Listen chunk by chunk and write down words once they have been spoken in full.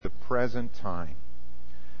present time.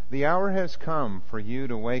 The hour has come for you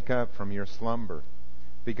to wake up from your slumber,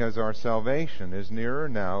 because our salvation is nearer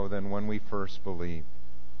now than when we first believed.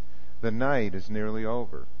 The night is nearly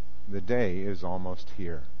over. The day is almost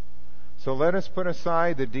here. So let us put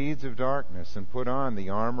aside the deeds of darkness and put on the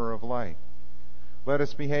armor of light. Let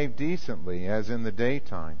us behave decently as in the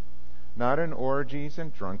daytime, not in orgies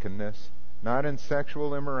and drunkenness, not in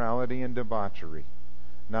sexual immorality and debauchery,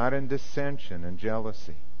 not in dissension and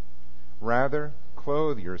jealousy. Rather,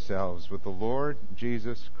 clothe yourselves with the Lord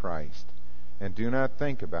Jesus Christ, and do not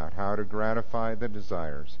think about how to gratify the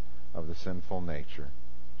desires of the sinful nature.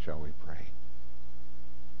 Shall we pray?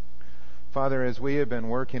 Father, as we have been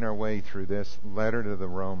working our way through this letter to the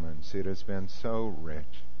Romans, it has been so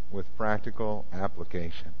rich with practical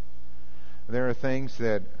application. There are things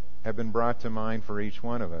that have been brought to mind for each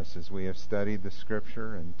one of us as we have studied the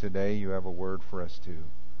Scripture, and today you have a word for us too.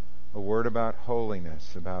 A word about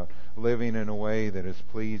holiness, about living in a way that is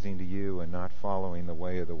pleasing to you and not following the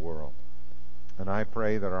way of the world. And I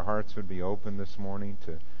pray that our hearts would be open this morning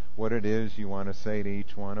to what it is you want to say to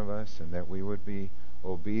each one of us, and that we would be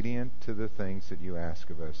obedient to the things that you ask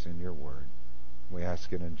of us in your word. We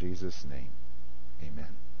ask it in Jesus' name.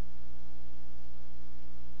 Amen.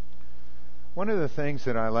 One of the things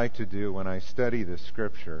that I like to do when I study the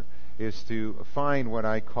Scripture is to find what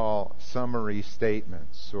I call summary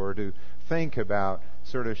statements, or to think about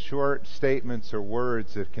sort of short statements or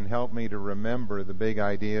words that can help me to remember the big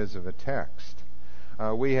ideas of a text.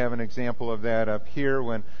 We have an example of that up here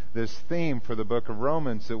when this theme for the book of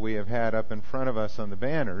Romans that we have had up in front of us on the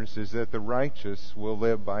banners is that the righteous will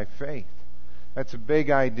live by faith. That's a big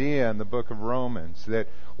idea in the book of Romans, that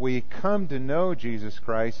we come to know Jesus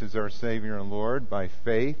Christ as our Savior and Lord by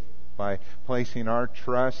faith, by placing our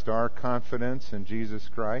trust, our confidence in Jesus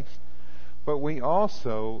Christ. But we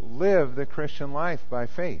also live the Christian life by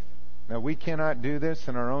faith. Now, we cannot do this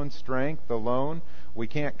in our own strength alone. We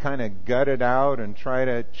can't kind of gut it out and try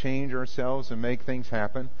to change ourselves and make things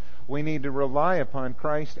happen. We need to rely upon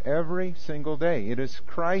Christ every single day. It is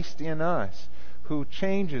Christ in us who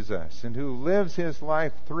changes us and who lives His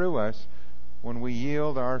life through us when we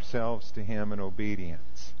yield ourselves to Him in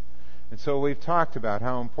obedience. And so we've talked about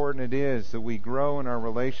how important it is that we grow in our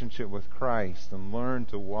relationship with Christ and learn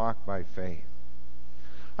to walk by faith.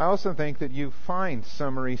 I also think that you find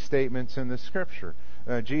summary statements in the Scripture.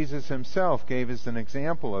 Jesus Himself gave us an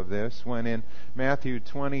example of this when in Matthew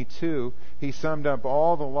 22 He summed up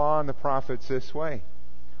all the law and the prophets this way,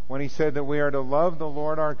 when He said that we are to love the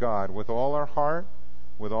Lord our God with all our heart,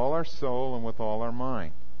 with all our soul, and with all our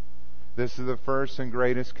mind. This is the first and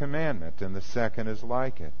greatest commandment, and the second is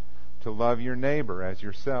like it, to love your neighbor as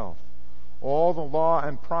yourself. All the law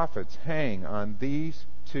and prophets hang on these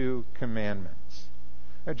two commandments.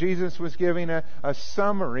 Jesus was giving a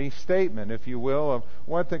summary statement, if you will, of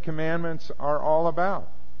what the commandments are all about.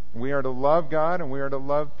 We are to love God and we are to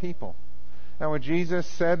love people. Now, when Jesus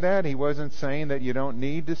said that, He wasn't saying that you don't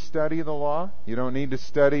need to study the law. You don't need to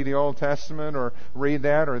study the Old Testament or read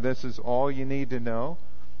that, or this is all you need to know.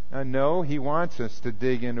 No, He wants us to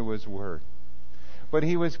dig into His Word. But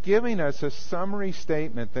He was giving us a summary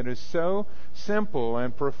statement that is so simple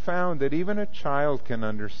and profound that even a child can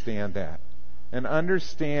understand that and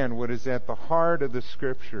understand what is at the heart of the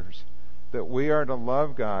Scriptures, that we are to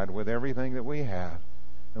love God with everything that we have,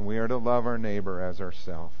 and we are to love our neighbor as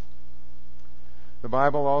ourselves. The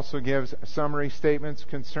Bible also gives summary statements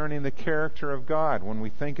concerning the character of God when we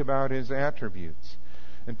think about His attributes.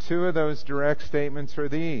 And two of those direct statements are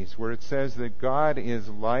these, where it says that God is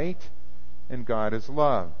light and God is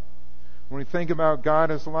love. When we think about God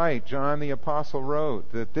as light, John the Apostle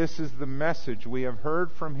wrote that this is the message we have heard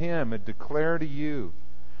from Him and declare to you,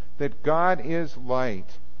 that God is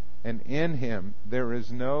light, and in Him there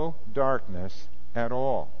is no darkness at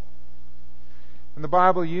all. And the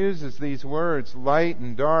Bible uses these words, light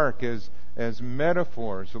and dark, as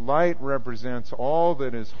metaphors. Light represents all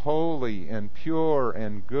that is holy and pure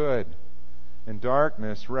and good, and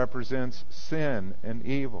darkness represents sin and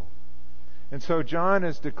evil. And so John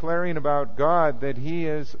is declaring about God that He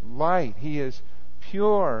is light. He is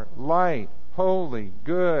pure, light, holy,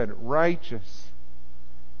 good, righteous.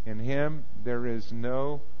 In Him there is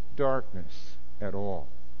no darkness at all.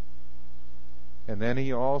 And then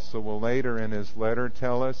he also will later in his letter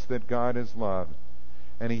tell us that God is love.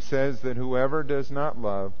 And he says that whoever does not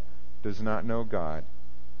love does not know God,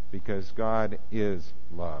 because God is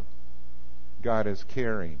love. God is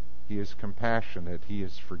caring. He is compassionate. He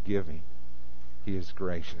is forgiving. He is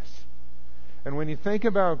gracious. And when you think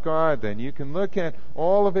about God, then you can look at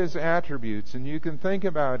all of His attributes and you can think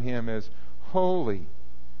about Him as holy,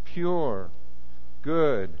 pure,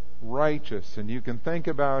 good, righteous, and you can think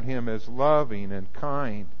about Him as loving and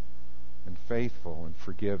kind and faithful and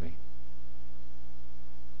forgiving.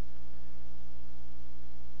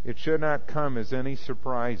 It should not come as any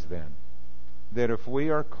surprise then that if we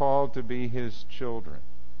are called to be His children,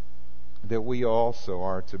 that we also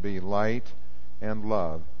are to be light and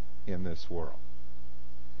love in this world.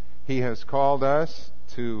 He has called us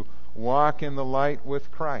to walk in the light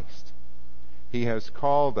with Christ. He has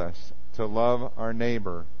called us to love our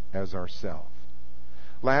neighbor as ourselves.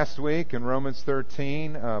 Last week in Romans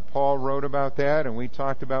 13, Paul wrote about that, and we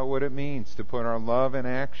talked about what it means to put our love in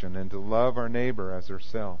action and to love our neighbor as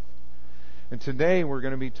ourselves. And today we're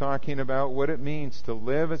going to be talking about what it means to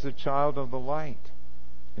live as a child of the light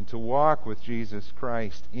and to walk with Jesus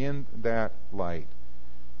Christ in that light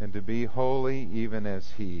and to be holy even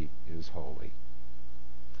as He is holy.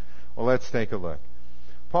 Well, let's take a look.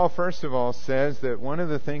 Paul, first of all, says that one of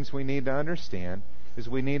the things we need to understand is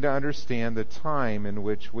we need to understand the time in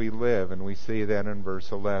which we live, and we see that in verse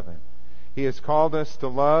 11. He has called us to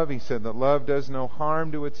love. He said that love does no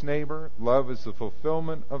harm to its neighbor. Love is the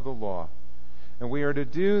fulfillment of the law. And we are to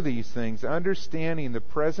do these things, understanding the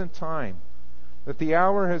present time, that the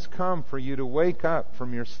hour has come for you to wake up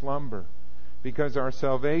from your slumber, because our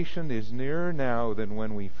salvation is nearer now than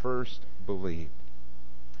when we first believed.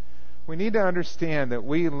 We need to understand that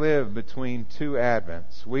we live between two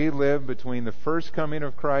advents. We live between the first coming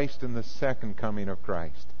of Christ and the second coming of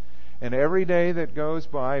Christ. And every day that goes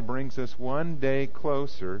by brings us one day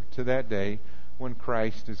closer to that day when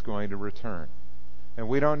Christ is going to return. And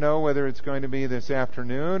we don't know whether it's going to be this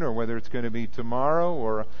afternoon or whether it's going to be tomorrow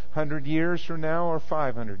or 100 years from now or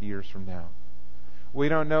 500 years from now. We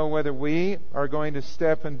don't know whether we are going to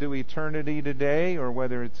step into eternity today or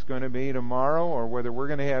whether it's going to be tomorrow or whether we're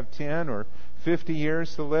going to have 10 or 50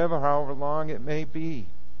 years to live or however long it may be.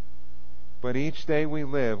 But each day we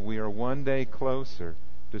live, we are one day closer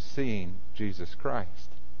to seeing Jesus Christ.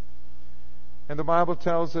 And the Bible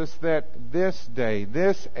tells us that this day,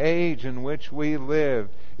 this age in which we live,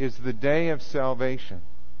 is the day of salvation.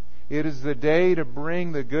 It is the day to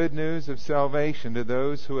bring the good news of salvation to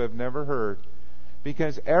those who have never heard.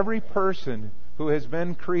 Because every person who has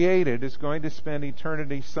been created is going to spend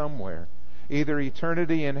eternity somewhere. Either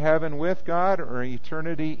eternity in heaven with God or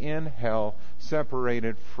eternity in hell,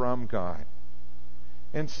 separated from God.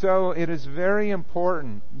 And so it is very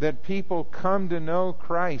important that people come to know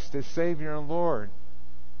Christ as Savior and Lord.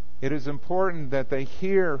 It is important that they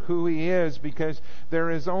hear who He is, because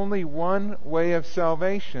there is only one way of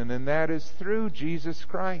salvation, and that is through Jesus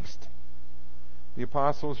Christ. The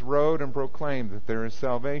apostles wrote and proclaimed that there is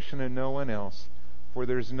salvation in no one else, for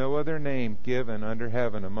there is no other name given under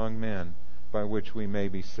heaven among men by which we may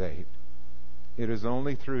be saved. It is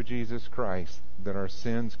only through Jesus Christ that our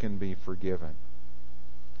sins can be forgiven.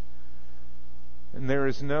 And there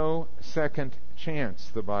is no second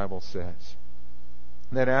chance, the Bible says.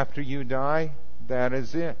 That after you die, that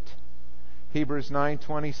is it. Hebrews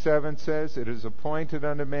 9:27 says, "It is appointed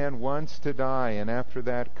unto man once to die, and after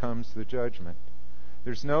that comes the judgment."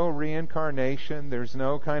 There's no reincarnation. There's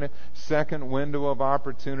no kind of second window of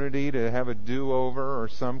opportunity to have a do-over or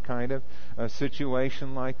some kind of a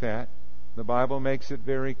situation like that. The Bible makes it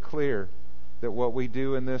very clear that what we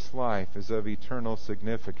do in this life is of eternal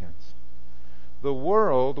significance. The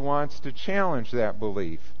world wants to challenge that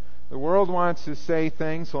belief. The world wants to say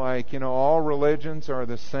things like, all religions are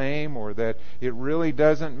the same, or that it really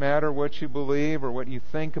doesn't matter what you believe or what you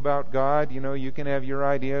think about God. You can have your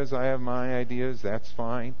ideas, I have my ideas, that's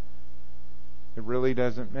fine. It really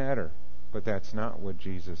doesn't matter. But that's not what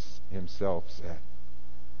Jesus Himself said.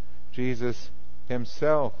 Jesus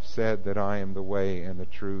Himself said that I am the way and the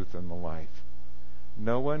truth and the life.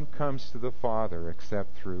 No one comes to the Father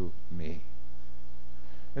except through me.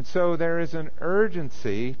 And so there is an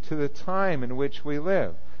urgency to the time in which we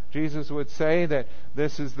live. Jesus would say that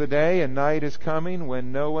this is the day and night is coming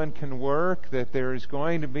when no one can work, that there is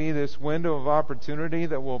going to be this window of opportunity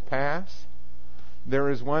that will pass. There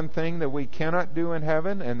is one thing that we cannot do in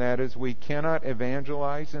heaven, and that is we cannot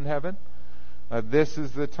evangelize in heaven. This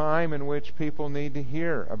is the time in which people need to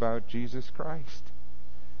hear about Jesus Christ.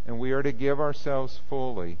 And we are to give ourselves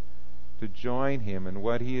fully to join Him in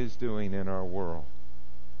what He is doing in our world.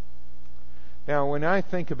 Now, when I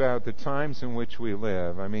think about the times in which we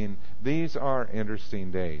live, these are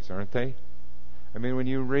interesting days, aren't they? When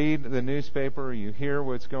you read the newspaper, or you hear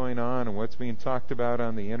what's going on and what's being talked about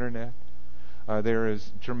on the internet, there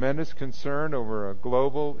is tremendous concern over a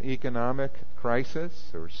global economic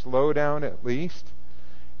crisis, or slowdown at least,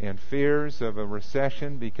 and fears of a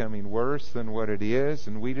recession becoming worse than what it is,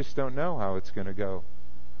 and we just don't know how it's going to go.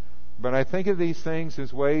 But I think of these things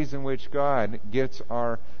as ways in which God gets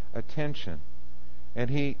our attention. And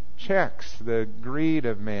He checks the greed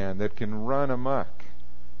of man that can run amok.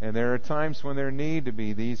 And there are times when there need to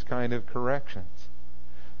be these kind of corrections.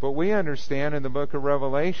 But we understand in the book of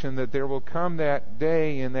Revelation that there will come that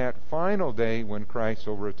day, in that final day when Christ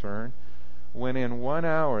will return, when in 1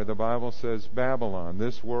 hour, the Bible says, Babylon,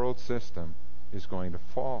 this world system, is going to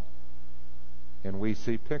fall. And we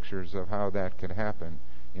see pictures of how that could happen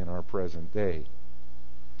in our present day.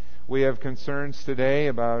 We have concerns today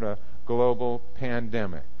about a global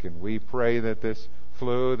pandemic, and we pray that this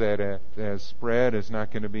flu that has spread is not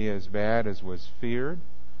going to be as bad as was feared.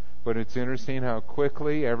 But it's interesting how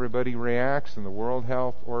quickly everybody reacts, and the World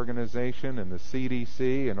Health Organization and the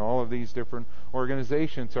CDC and all of these different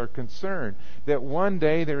organizations are concerned that one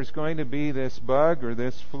day there's going to be this bug or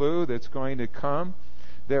this flu that's going to come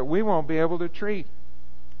that we won't be able to treat.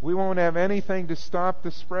 We won't have anything to stop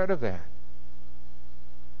the spread of that.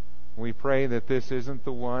 We pray that this isn't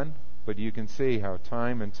the one, but you can see how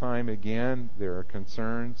time and time again there are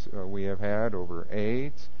concerns we have had over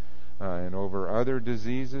AIDS, and over other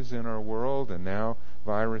diseases in our world, and now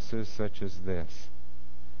viruses such as this.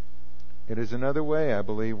 It is another way, I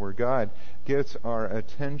believe, where God gets our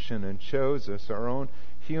attention and shows us our own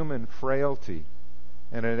human frailty.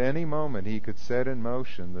 And at any moment He could set in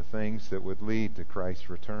motion the things that would lead to Christ's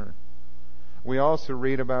return. We also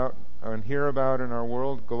read about and hear about in our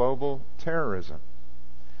world global terrorism.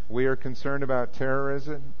 We are concerned about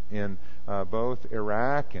terrorism in both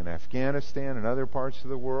Iraq and Afghanistan and other parts of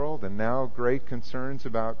the world, and now great concerns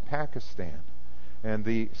about Pakistan and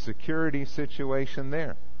the security situation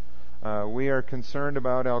there. We are concerned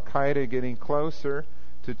about Al-Qaeda getting closer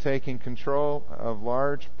to taking control of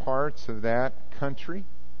large parts of that country,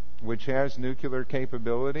 which has nuclear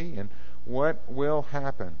capability, and what will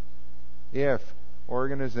happen if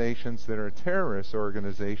organizations that are terrorist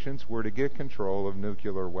organizations were to get control of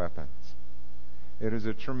nuclear weapons. It is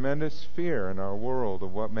a tremendous fear in our world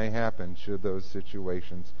of what may happen should those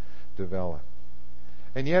situations develop.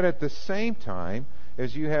 And yet at the same time,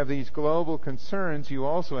 as you have these global concerns, you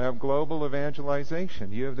also have global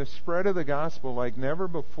evangelization. You have the spread of the gospel like never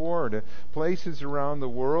before to places around the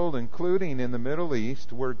world, including in the Middle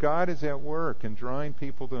East, where God is at work and drawing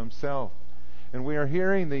people to Himself. And we are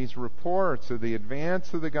hearing these reports of the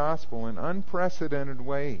advance of the gospel in unprecedented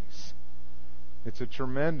ways. It's a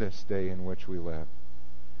tremendous day in which we live.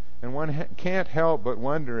 And one can't help but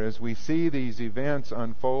wonder as we see these events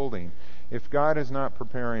unfolding if God is not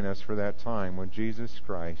preparing us for that time when Jesus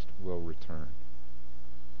Christ will return.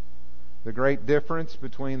 The great difference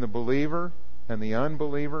between the believer and the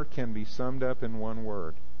unbeliever can be summed up in one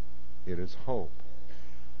word. It is hope.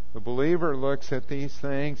 The believer looks at these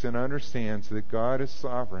things and understands that God is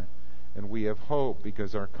sovereign, and we have hope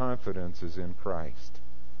because our confidence is in Christ.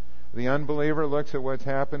 The unbeliever looks at what's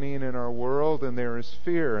happening in our world, and there is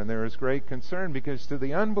fear and there is great concern, because to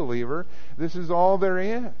the unbeliever, this is all there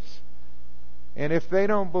is. And if they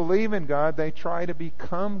don't believe in God, they try to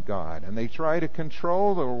become God, and they try to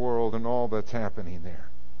control the world and all that's happening there.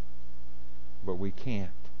 But we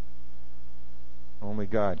can't. Only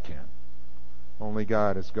God can. Only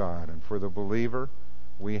God is God. And for the believer,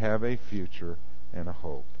 we have a future and a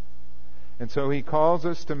hope. And so He calls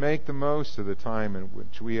us to make the most of the time in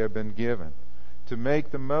which we have been given, to make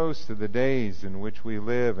the most of the days in which we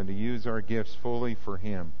live, and to use our gifts fully for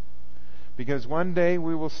Him. Because one day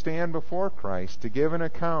we will stand before Christ to give an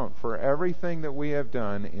account for everything that we have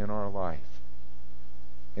done in our life.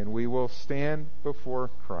 And we will stand before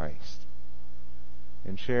Christ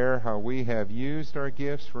and share how we have used our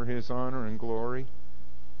gifts for His honor and glory,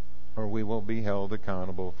 or we will be held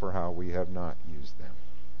accountable for how we have not used them.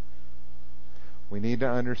 We need to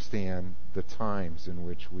understand the times in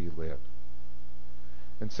which we live.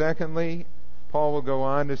 And secondly, Paul will go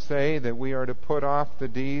on to say that we are to put off the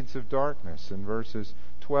deeds of darkness in verses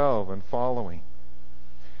 12 and following.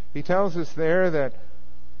 He tells us there that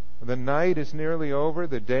the night is nearly over,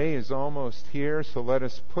 the day is almost here, so let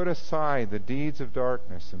us put aside the deeds of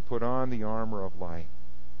darkness and put on the armor of light.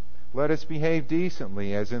 Let us behave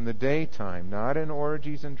decently as in the daytime, not in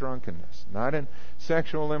orgies and drunkenness, not in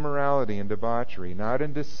sexual immorality and debauchery, not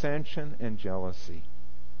in dissension and jealousy.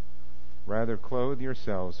 Rather, clothe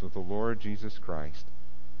yourselves with the Lord Jesus Christ,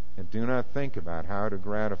 and do not think about how to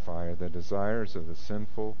gratify the desires of the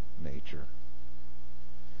sinful nature.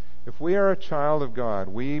 If we are a child of God,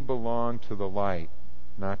 we belong to the light,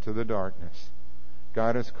 not to the darkness.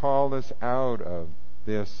 God has called us out of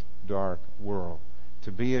this dark world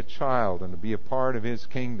to be a child and to be a part of His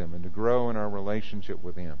kingdom and to grow in our relationship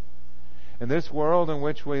with Him. And this world in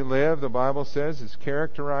which we live, the Bible says, is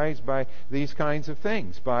characterized by these kinds of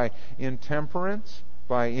things, by intemperance,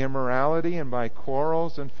 by immorality, and by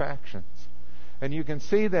quarrels and factions. And you can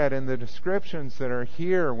see that in the descriptions that are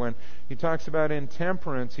here. When he talks about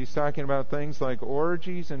intemperance, he's talking about things like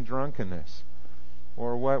orgies and drunkenness,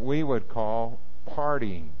 or what we would call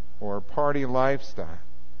partying, or party lifestyle.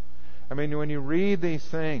 I mean, when you read these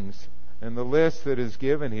things, and the list that is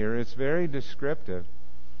given here, it's very descriptive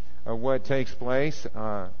of what takes place,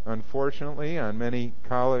 unfortunately, on many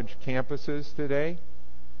college campuses today,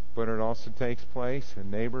 but it also takes place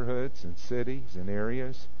in neighborhoods and cities and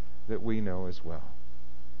areas that we know as well.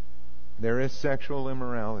 There is sexual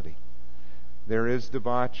immorality. There is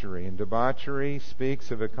debauchery, and debauchery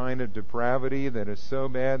speaks of a kind of depravity that is so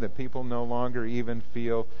bad that people no longer even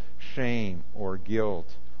feel shame or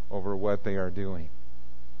guilt over what they are doing.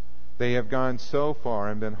 They have gone so far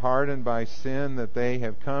and been hardened by sin that they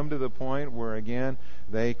have come to the point where, again,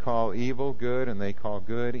 they call evil good and they call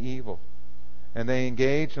good evil. And they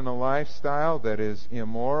engage in a lifestyle that is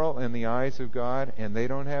immoral in the eyes of God, and they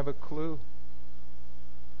don't have a clue.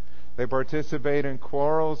 They participate in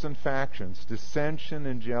quarrels and factions, dissension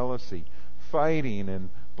and jealousy, fighting and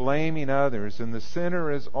blaming others, and the sinner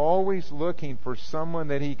is always looking for someone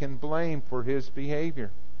that he can blame for his behavior.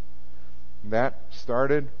 That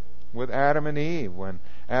started with Adam and Eve, when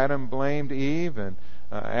Adam blamed Eve, and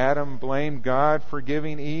Adam blamed God for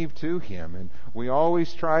giving Eve to him. And we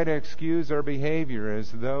always try to excuse our behavior as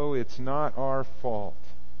though it's not our fault.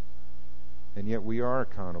 And yet we are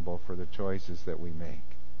accountable for the choices that we make.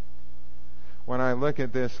 When I look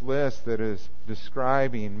at this list that is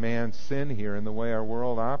describing man's sin here and the way our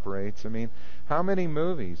world operates, I mean, how many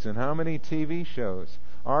movies and how many TV shows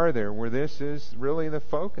are there where this is really the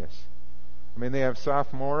focus? I mean, they have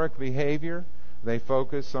sophomoric behavior. They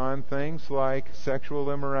focus on things like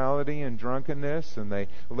sexual immorality and drunkenness, and they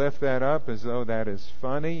lift that up as though that is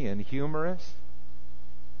funny and humorous.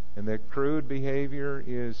 And that crude behavior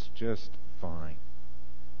is just fine.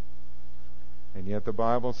 And yet the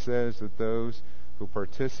Bible says that those who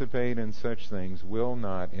participate in such things will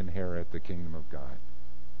not inherit the kingdom of God.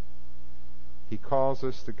 He calls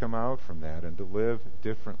us to come out from that and to live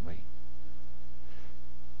differently.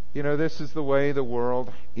 You know, this is the way the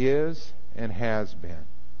world is and has been.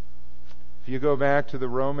 If you go back to the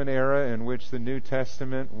Roman era in which the New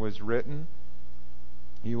Testament was written,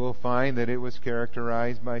 you will find that it was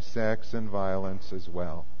characterized by sex and violence as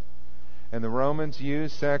well. And the Romans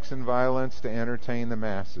used sex and violence to entertain the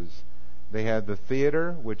masses. They had the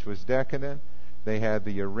theater, which was decadent. They had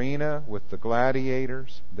the arena with the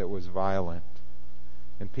gladiators that was violent.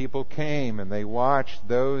 And people came and they watched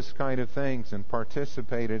those kind of things and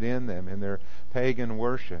participated in them, in their pagan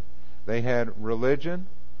worship. They had religion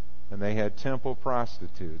and they had temple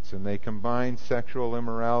prostitutes, and they combined sexual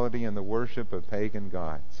immorality and the worship of pagan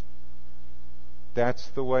gods. That's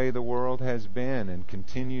the way the world has been and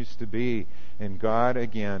continues to be. And God,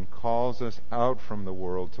 again, calls us out from the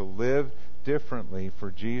world to live differently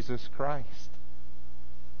for Jesus Christ.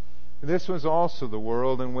 This was also the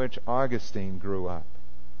world in which Augustine grew up,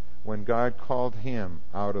 when God called him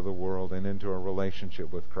out of the world and into a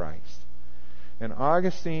relationship with Christ. And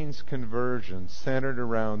Augustine's conversion centered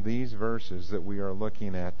around these verses that we are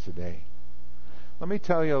looking at today. Let me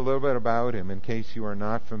tell you a little bit about him in case you are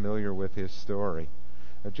not familiar with his story.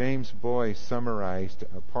 James Boyce summarized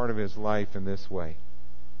a part of his life in this way.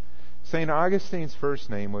 St. Augustine's first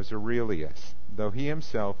name was Aurelius, though he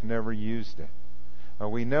himself never used it.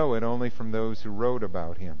 We know it only from those who wrote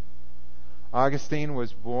about him. Augustine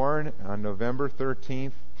was born on November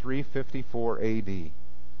 13th, 354 A.D.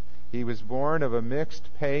 He was born of a mixed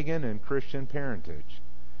pagan and Christian parentage.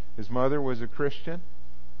 His mother was a Christian.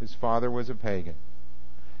 His father was a pagan.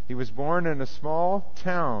 He was born in a small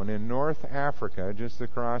town in North Africa, just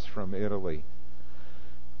across from Italy.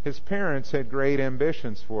 His parents had great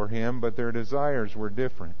ambitions for him, but their desires were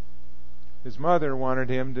different. His mother wanted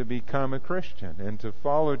him to become a Christian and to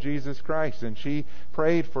follow Jesus Christ, and she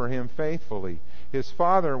prayed for him faithfully. His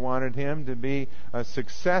father wanted him to be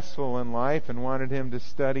successful in life and wanted him to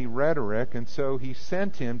study rhetoric, and so he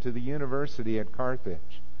sent him to the university at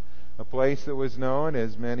Carthage, a place that was known,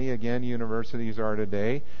 as many, again, universities are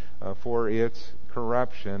today, for its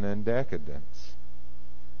corruption and decadence.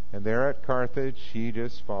 And there at Carthage, he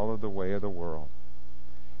just followed the way of the world.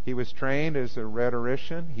 He was trained as a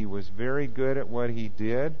rhetorician. He was very good at what he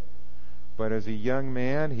did. But as a young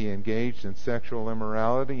man, he engaged in sexual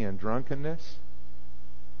immorality and drunkenness.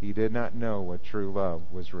 He did not know what true love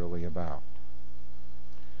was really about.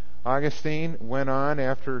 Augustine went on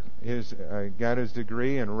after got his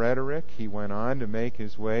degree in rhetoric. He went on to make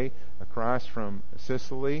his way across from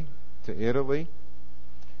Sicily to Italy.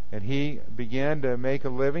 And he began to make a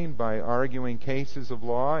living by arguing cases of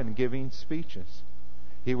law and giving speeches.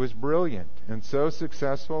 He was brilliant and so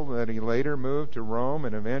successful that he later moved to Rome,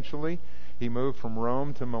 and eventually he moved from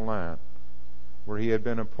Rome to Milan, where he had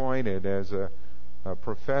been appointed as a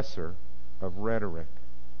professor of rhetoric.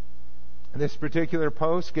 This particular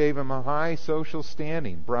post gave him a high social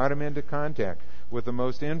standing, brought him into contact with the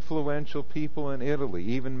most influential people in Italy,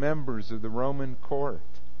 even members of the Roman court.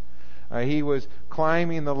 He was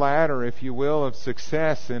climbing the ladder, if you will, of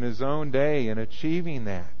success in his own day and achieving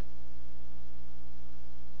that.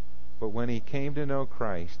 But when he came to know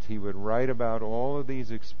Christ, he would write about all of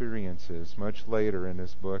these experiences much later in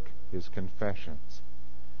his book, his Confessions.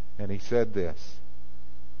 And he said this.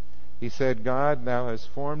 He said, God, thou hast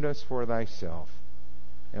formed us for thyself,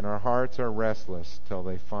 and our hearts are restless till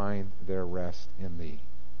they find their rest in thee.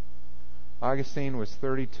 Augustine was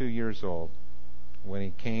 32 years old when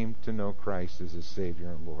he came to know Christ as his Savior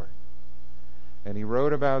and Lord. And he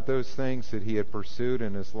wrote about those things that he had pursued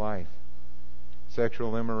in his life: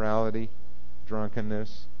 sexual immorality,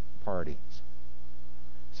 drunkenness, parties.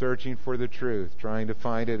 Searching for the truth, trying to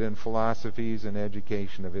find it in philosophies and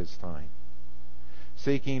education of his time.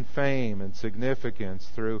 Seeking fame and significance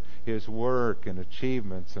through his work and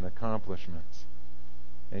achievements and accomplishments.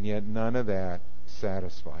 And yet none of that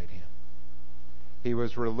satisfied him. He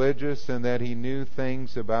was religious in that he knew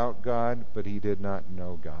things about God, but he did not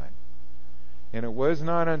know God. And it was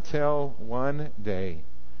not until one day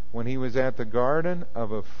when he was at the garden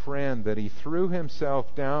of a friend that he threw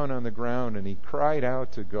himself down on the ground and he cried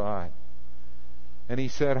out to God. And he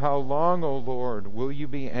said, How long, O Lord, will you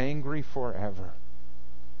be angry forever?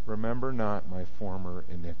 Remember not my former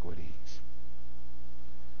iniquities.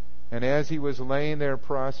 And as he was laying there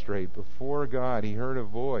prostrate before God, he heard a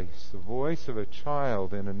voice, the voice of a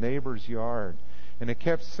child in a neighbor's yard. And it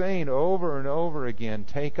kept saying over and over again,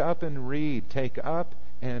 Take up and read, take up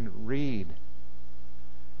and read.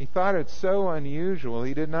 He thought it so unusual.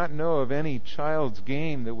 He did not know of any child's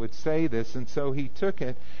game that would say this, and so he took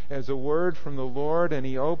it as a word from the Lord, and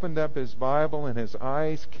he opened up his Bible, and his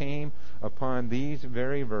eyes came upon these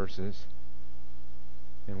very verses.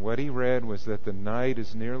 And what he read was that the night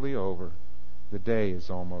is nearly over, the day is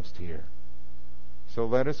almost here. So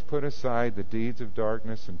let us put aside the deeds of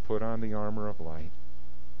darkness and put on the armor of light.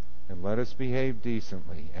 And let us behave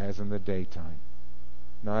decently, as in the daytime,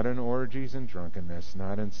 not in orgies and drunkenness,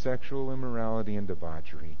 not in sexual immorality and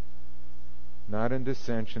debauchery, not in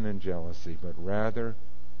dissension and jealousy, but rather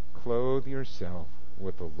clothe yourself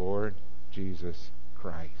with the Lord Jesus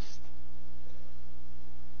Christ.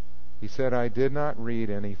 He said, I did not read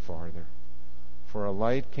any farther, for a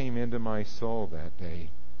light came into my soul that day,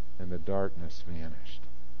 and the darkness vanished.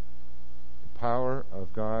 The power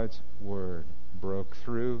of God's Word broke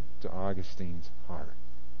through to Augustine's heart.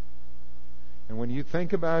 And when you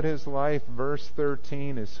think about his life, verse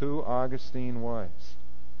 13 is who Augustine was.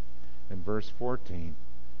 And verse 14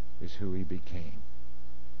 is who he became.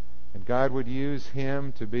 And God would use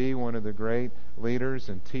him to be one of the great leaders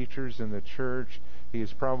and teachers in the church. He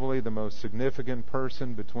is probably the most significant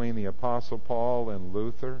person between the Apostle Paul and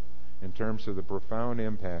Luther in terms of the profound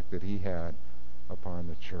impact that he had upon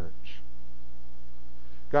the church.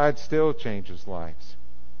 God still changes lives.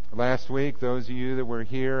 Last week, those of you that were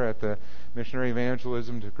here at the Missionary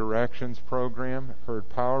Evangelism to Corrections program heard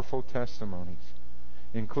powerful testimonies,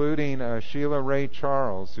 including Sheila Ray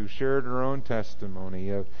Charles, who shared her own testimony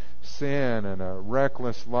of sin and a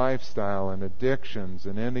reckless lifestyle and addictions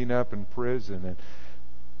and ending up in prison and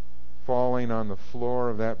falling on the floor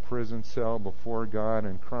of that prison cell before God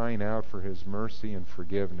and crying out for His mercy and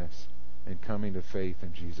forgiveness and coming to faith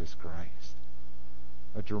in Jesus Christ.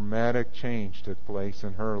 A dramatic change took place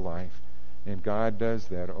in her life, and God does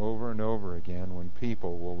that over and over again when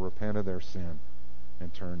people will repent of their sin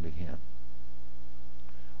and turn to Him.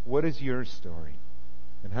 What is your story?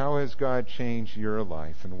 And how has God changed your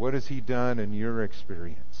life? And what has He done in your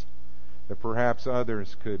experience that perhaps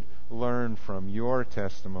others could learn from your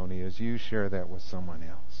testimony as you share that with someone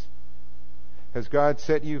else? Has God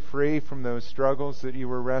set you free from those struggles that you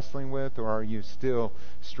were wrestling with, or are you still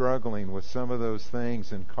struggling with some of those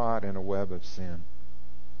things and caught in a web of sin?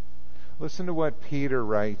 Listen to what Peter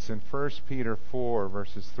writes in 1 Peter 4,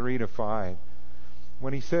 verses 3 to 5.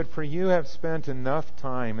 When he said, For you have spent enough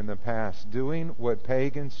time in the past doing what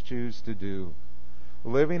pagans choose to do,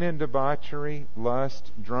 living in debauchery,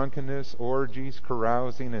 lust, drunkenness, orgies,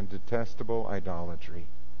 carousing, and detestable idolatry.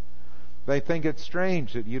 They think it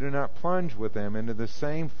strange that you do not plunge with them into the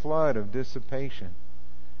same flood of dissipation,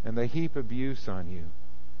 and they heap abuse on you.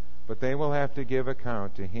 But they will have to give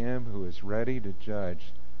account to Him who is ready to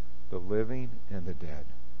judge the living and the dead.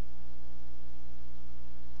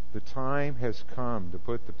 The time has come to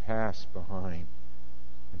put the past behind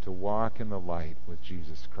and to walk in the light with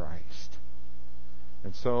Jesus Christ.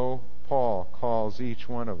 And so Paul calls each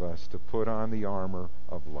one of us to put on the armor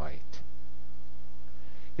of light.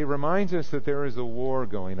 He reminds us that there is a war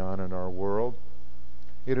going on in our world.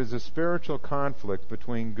 It is a spiritual conflict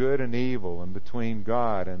between good and evil and between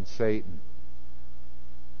God and Satan.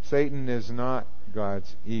 Satan is not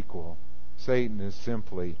God's equal. Satan is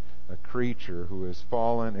simply a creature who has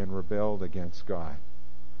fallen and rebelled against God.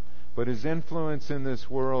 But his influence in this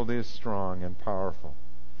world is strong and powerful.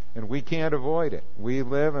 And we can't avoid it. We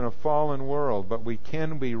live in a fallen world, but we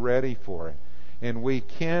can be ready for it. And we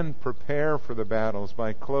can prepare for the battles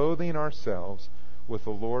by clothing ourselves with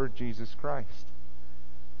the Lord Jesus Christ.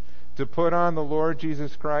 To put on the Lord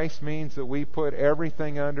Jesus Christ means that we put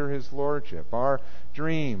everything under His lordship. Our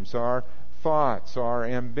dreams, our thoughts, our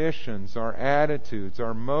ambitions, our attitudes,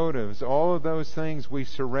 our motives, all of those things we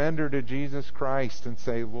surrender to Jesus Christ and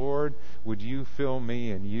say, Lord, would you fill me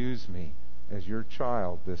and use me as your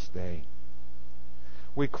child this day?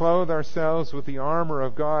 We clothe ourselves with the armor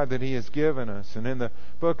of God that He has given us. And in the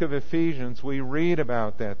book of Ephesians, we read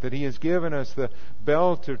about that He has given us the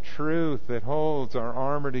belt of truth that holds our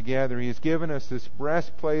armor together. He has given us this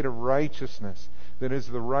breastplate of righteousness that is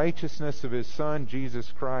the righteousness of His Son,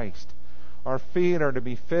 Jesus Christ. Our feet are to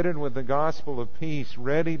be fitted with the gospel of peace,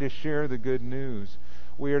 ready to share the good news.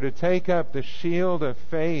 We are to take up the shield of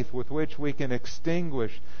faith with which we can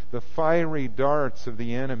extinguish the fiery darts of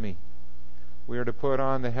the enemy. We are to put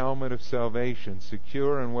on the helmet of salvation,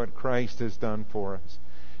 secure in what Christ has done for us.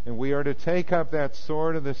 And we are to take up that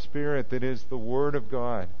sword of the Spirit that is the Word of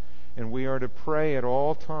God. And we are to pray at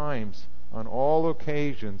all times, on all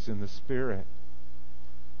occasions in the Spirit,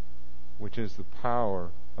 which is the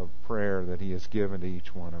power of prayer that He has given to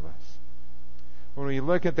each one of us. When we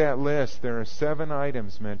look at that list, there are 7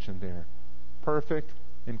 items mentioned there. Perfect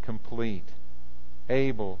and complete,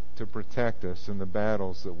 able to protect us in the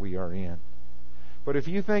battles that we are in. But if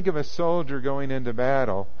you think of a soldier going into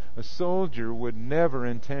battle, a soldier would never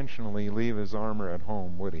intentionally leave his armor at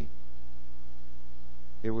home, would he?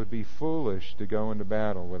 It would be foolish to go into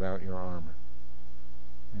battle without your armor.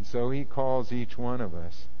 And so He calls each one of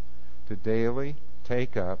us to daily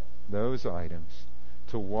take up those items,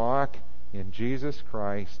 to walk in Jesus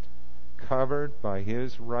Christ, covered by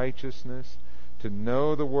His righteousness, to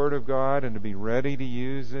know the Word of God and to be ready to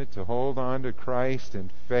use it, to hold on to Christ in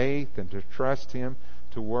faith and to trust Him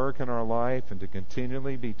to work in our life and to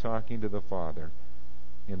continually be talking to the Father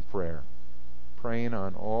in prayer, praying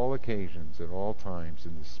on all occasions at all times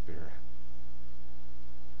in the Spirit.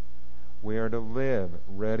 We are to live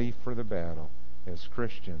ready for the battle as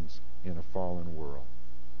Christians in a fallen world.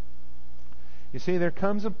 You see, there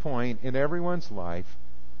comes a point in everyone's life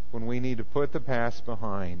when we need to put the past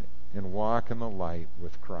behind and walk in the light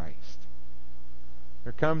with Christ.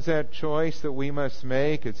 There comes that choice that we must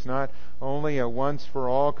make. It's not only a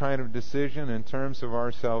once-for-all kind of decision in terms of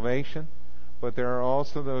our salvation, but there are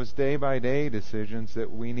also those day-by-day decisions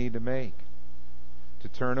that we need to make. To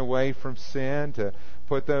turn away from sin, to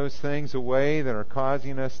put those things away that are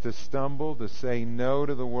causing us to stumble, to say no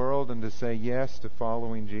to the world, and to say yes to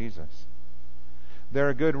following Jesus. There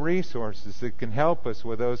are good resources that can help us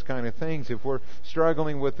with those kind of things. If we're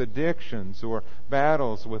struggling with addictions or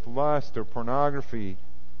battles with lust or pornography,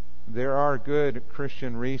 there are good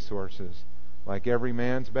Christian resources like Every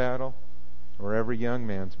Man's Battle or Every Young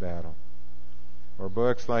Man's Battle, or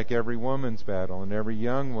books like Every Woman's Battle and Every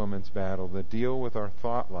Young Woman's Battle that deal with our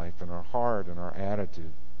thought life and our heart and our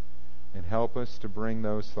attitude and help us to bring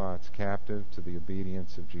those thoughts captive to the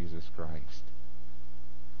obedience of Jesus Christ.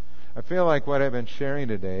 I feel like what I've been sharing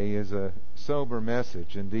today is a sober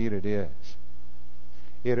message. Indeed it is.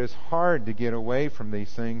 It is hard to get away from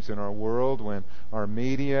these things in our world when our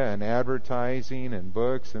media and advertising and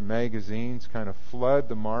books and magazines kind of flood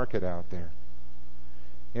the market out there.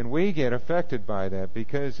 And we get affected by that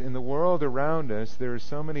because in the world around us there are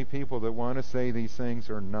so many people that want to say these things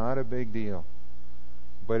are not a big deal.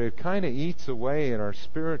 But it kind of eats away at our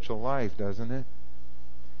spiritual life, doesn't it?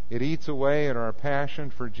 It eats away at our passion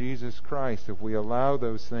for Jesus Christ if we allow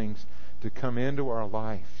those things to come into our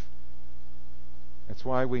life. That's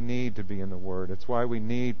why we need to be in the Word. It's why we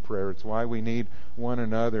need prayer. It's why we need one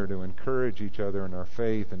another to encourage each other in our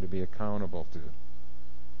faith and to be accountable to.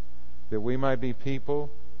 That we might be people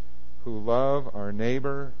who love our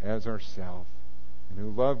neighbor as ourselves and who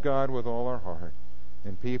love God with all our heart,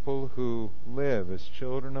 and people who live as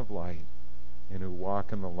children of light and who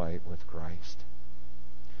walk in the light with Christ.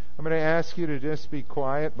 I'm going to ask you to just be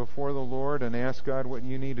quiet before the Lord and ask God what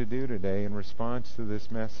you need to do today in response to this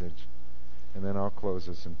message. And then I'll close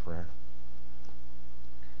us in prayer.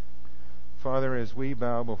 Father, as we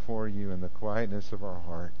bow before you in the quietness of our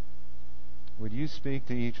heart, would you speak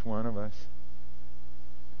to each one of us?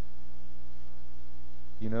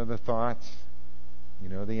 You know the thoughts. You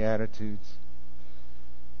know the attitudes.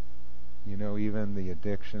 You know even the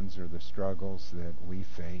addictions or the struggles that we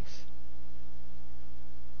face.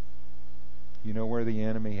 You know where the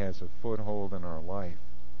enemy has a foothold in our life.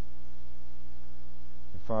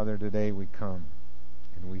 And Father, today we come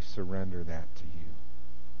and we surrender that to you.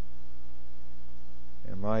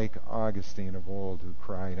 And like Augustine of old, who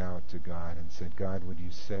cried out to God and said, God, would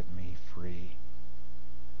you set me free?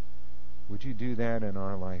 Would you do that in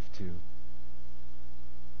our life too?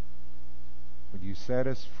 Would you set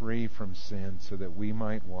us free from sin so that we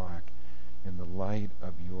might walk in the light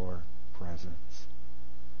of your presence?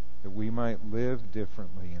 That we might live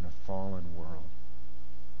differently in a fallen world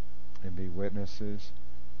and be witnesses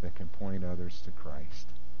that can point others to Christ.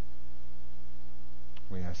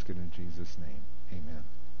 We ask it in Jesus' name. Amen.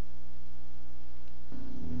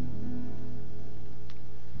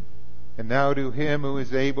 And now to him who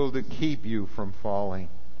is able to keep you from falling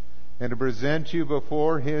and to present you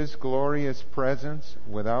before his glorious presence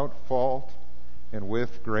without fault and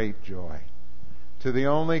with great joy. To the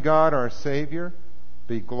only God, our Savior,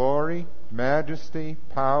 be glory, majesty,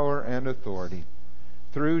 power, and authority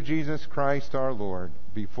through Jesus Christ our Lord,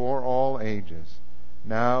 before all ages,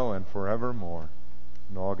 now and forevermore.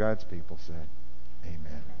 And all God's people said,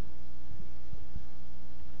 Amen.